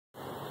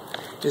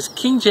Is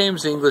King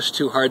James English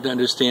too hard to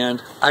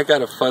understand? I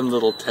got a fun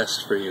little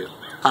test for you.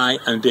 Hi,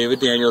 I'm David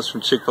Daniels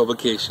from Chick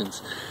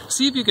Publications.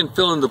 See if you can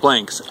fill in the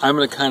blanks. I'm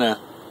going to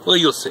well,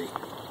 you'll see.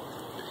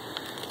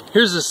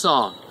 Here's a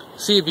song.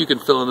 See if you can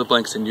fill in the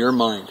blanks in your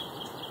mind.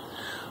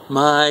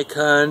 My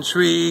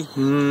country,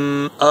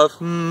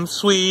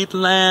 sweet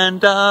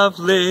land of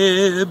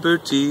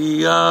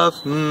liberty,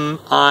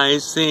 I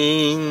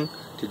sing.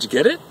 Did you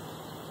get it?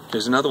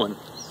 Here's another one.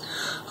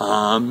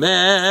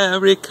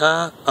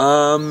 America,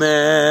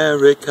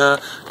 America,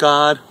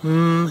 God,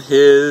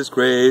 His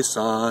grace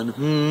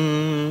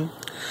on,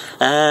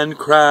 and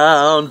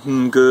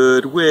crown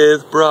good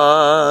with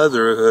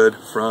brotherhood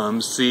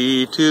from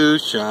sea to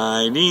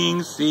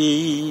shining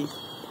sea.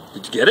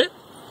 Did you get it?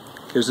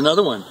 Here's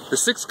another one. The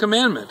sixth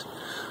commandment.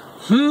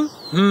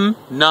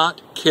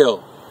 Not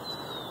kill.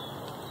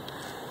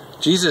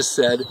 Jesus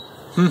said,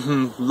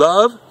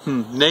 love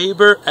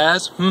neighbor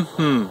as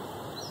Do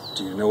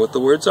you know what the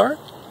words are?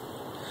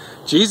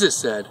 Jesus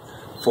said,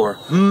 for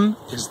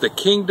is the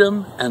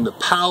kingdom and the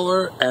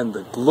power and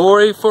the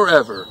glory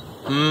forever.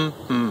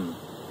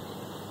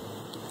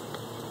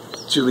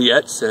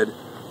 Juliet said,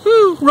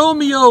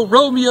 Romeo,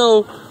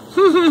 Romeo,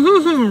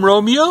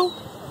 Romeo.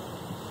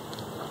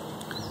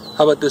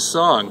 How about this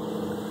song?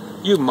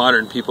 You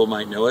modern people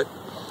might know it.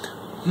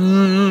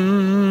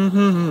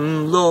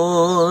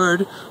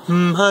 Lord,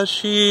 a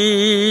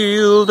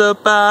shield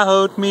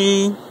about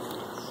me.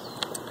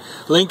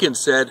 Lincoln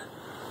said,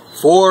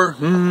 4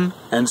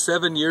 and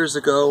 7 years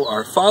ago,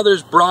 our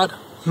fathers brought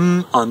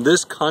on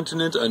this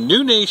continent a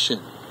new nation.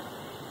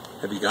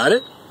 Have you got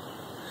it?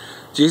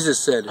 Jesus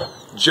said,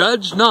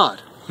 judge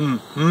not,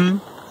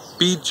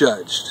 be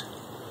judged.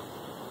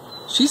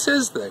 She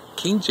says that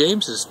King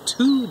James is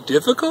too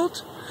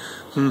difficult?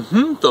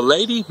 The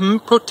lady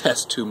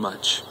protests too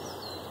much.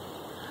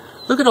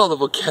 Look at all the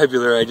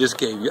vocabulary I just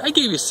gave you. I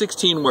gave you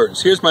 16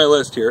 words. Here's my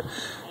list here.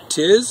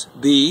 'Tis,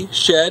 thee,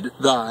 shed,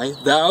 thy,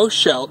 thou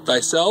shalt,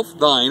 thyself,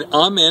 thine,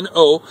 amen,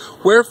 oh,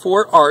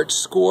 wherefore art,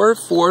 score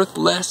forth,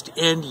 lest,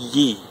 and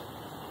ye.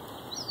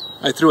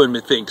 I threw in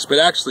methinks, but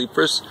actually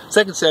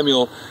 2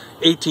 Samuel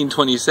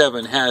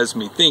 18:27 has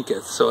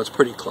methinketh, so it's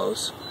pretty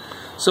close.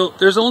 So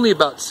there's only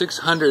about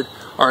 600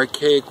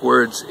 archaic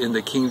words in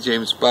the King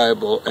James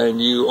Bible,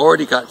 and you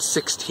already got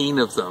 16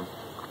 of them.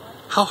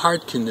 How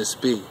hard can this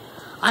be?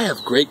 I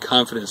have great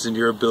confidence in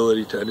your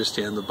ability to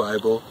understand the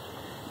Bible.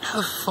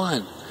 Have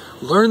fun.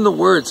 Learn the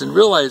words and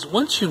realize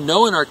once you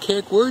know an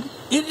archaic word,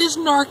 it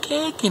isn't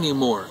archaic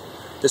anymore,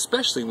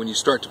 especially when you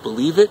start to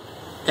believe it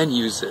and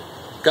use it.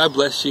 God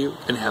bless you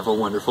and have a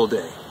wonderful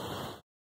day.